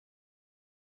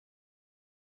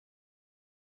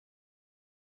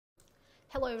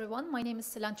Hello everyone, my name is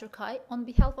Selen Turkay. On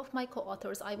behalf of my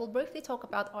co-authors, I will briefly talk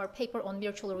about our paper on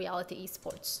virtual reality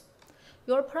esports.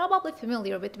 You are probably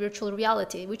familiar with virtual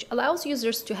reality, which allows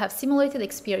users to have simulated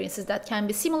experiences that can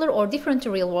be similar or different to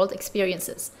real-world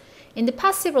experiences. In the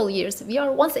past several years,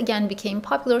 VR once again became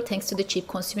popular thanks to the cheap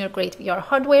consumer-grade VR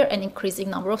hardware and increasing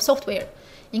number of software,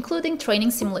 including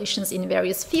training simulations in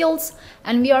various fields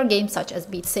and VR games such as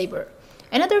Beat Saber.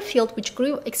 Another field which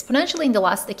grew exponentially in the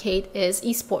last decade is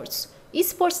esports.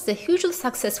 Esports is a hugely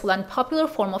successful and popular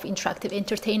form of interactive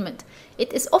entertainment.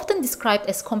 It is often described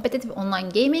as competitive online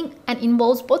gaming and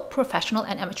involves both professional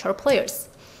and amateur players.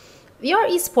 VR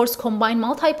esports combine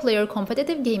multiplayer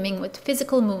competitive gaming with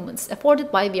physical movements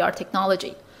afforded by VR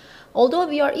technology. Although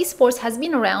VR esports has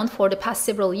been around for the past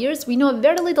several years, we know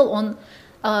very little on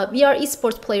VR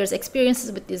esports players'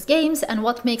 experiences with these games and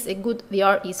what makes a good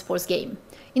VR esports game.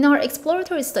 In our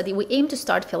exploratory study, we aim to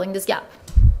start filling this gap.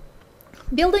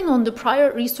 Building on the prior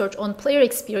research on player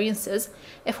experiences,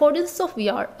 affordances of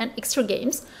VR, and extra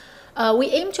games, we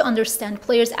aim to understand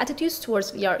players' attitudes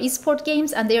towards VR esports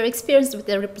games and their experience with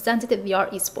a representative VR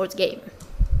esports game.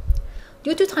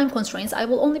 Due to time constraints, I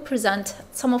will only present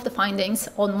some of the findings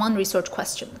on one research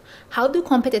question. How do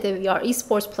competitive VR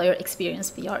esports players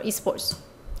experience VR esports?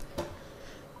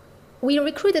 We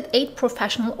recruited 8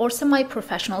 professional or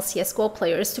semi-professional CSGO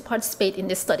players to participate in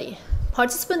this study.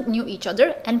 Participants knew each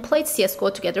other and played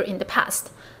CSGO together in the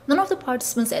past. None of the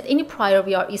participants had any prior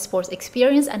VR esports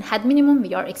experience and had minimum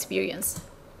VR experience.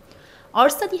 Our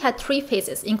study had 3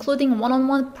 phases, including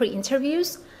one-on-one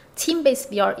pre-interviews,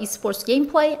 team-based VR esports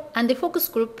gameplay, and the focus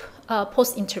group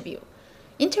post-interview.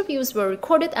 Interviews were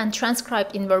recorded and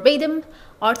transcribed in verbatim.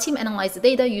 Our team analyzed the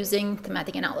data using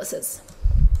thematic analysis.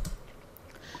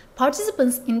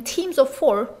 Participants in teams of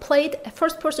 4 played a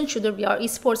first-person shooter VR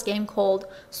esports game called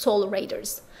Soul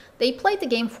Raiders. They played the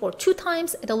game for 2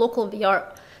 times at a local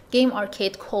VR game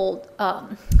arcade called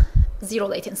Zero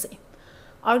Latency.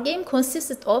 Our game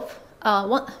consisted of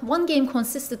one game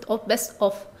consisted of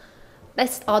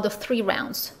best out of 3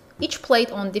 rounds, each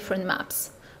played on different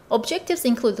maps. Objectives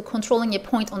included controlling a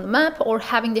point on the map or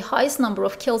having the highest number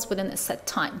of kills within a set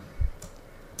time.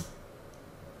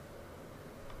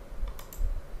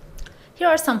 Here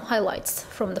are some highlights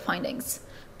from the findings.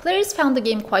 Players found the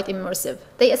game quite immersive.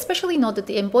 They especially noted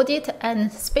the embodied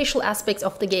and spatial aspects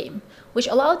of the game, which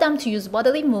allowed them to use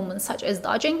bodily movements such as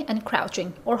dodging and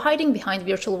crouching or hiding behind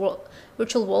virtual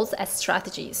walls as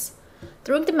strategies.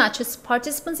 During the matches,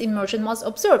 participants' immersion was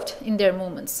observed in their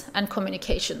movements and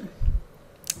communication,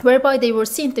 whereby they were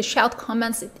seen to shout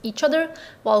comments at each other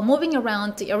while moving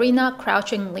around the arena,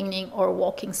 crouching, leaning, or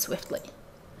walking swiftly.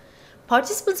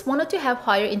 Participants wanted to have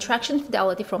higher interaction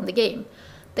fidelity from the game.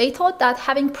 They thought that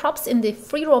having props in the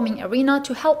free-roaming arena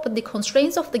to help with the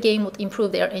constraints of the game would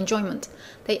improve their enjoyment.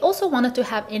 They also wanted to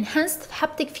have enhanced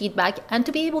haptic feedback and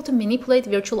to be able to manipulate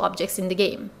virtual objects in the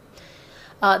game.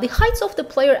 The heights of the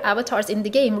player avatars in the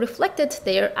game reflected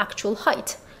their actual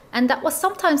height, and that was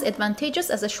sometimes advantageous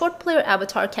as a short player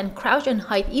avatar can crouch and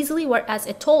hide easily, whereas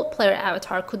a tall player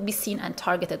avatar could be seen and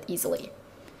targeted easily.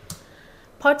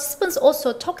 Participants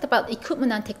also talked about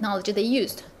equipment and technology they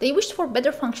used. They wished for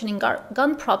better functioning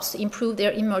gun props to improve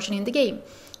their immersion in the game.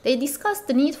 They discussed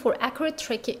the need for accurate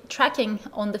tracking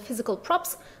on the physical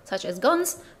props, such as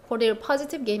guns, for their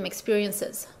positive game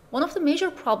experiences. One of the major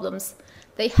problems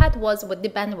they had was with the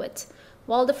bandwidth.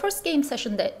 While the first game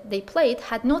session that they played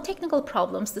had no technical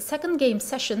problems, the second game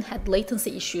session had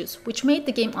latency issues, which made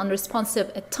the game unresponsive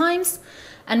at times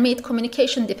and made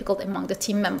communication difficult among the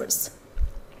team members.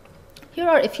 Here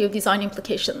are a few design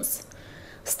implications.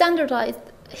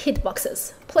 Standardized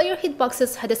hitboxes. Player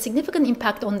hitboxes had a significant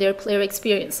impact on their player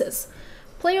experiences.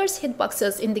 Players'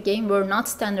 hitboxes in the game were not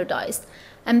standardized,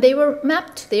 and they were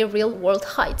mapped to their real-world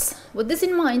heights. With this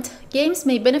in mind, games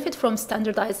may benefit from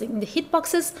standardizing the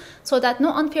hitboxes so that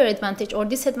no unfair advantage or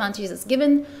disadvantage is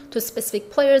given to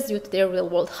specific players due to their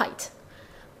real-world height.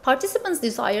 Participants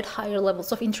desired higher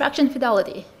levels of interaction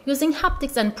fidelity. Using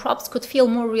haptics and props could feel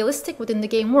more realistic within the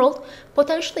game world,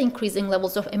 potentially increasing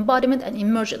levels of embodiment and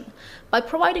immersion. By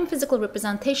providing physical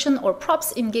representation or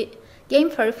props in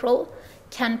game peripheral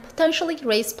can potentially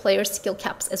raise players' skill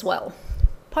caps as well.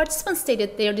 Participants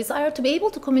stated their desire to be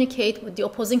able to communicate with the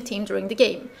opposing team during the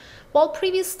game. While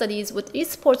previous studies with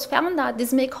esports found that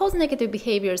this may cause negative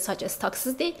behaviors such as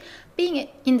toxicity, being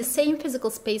in the same physical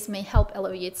space may help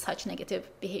alleviate such negative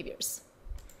behaviors.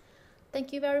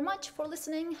 Thank you very much for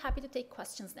listening. Happy to take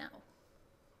questions now.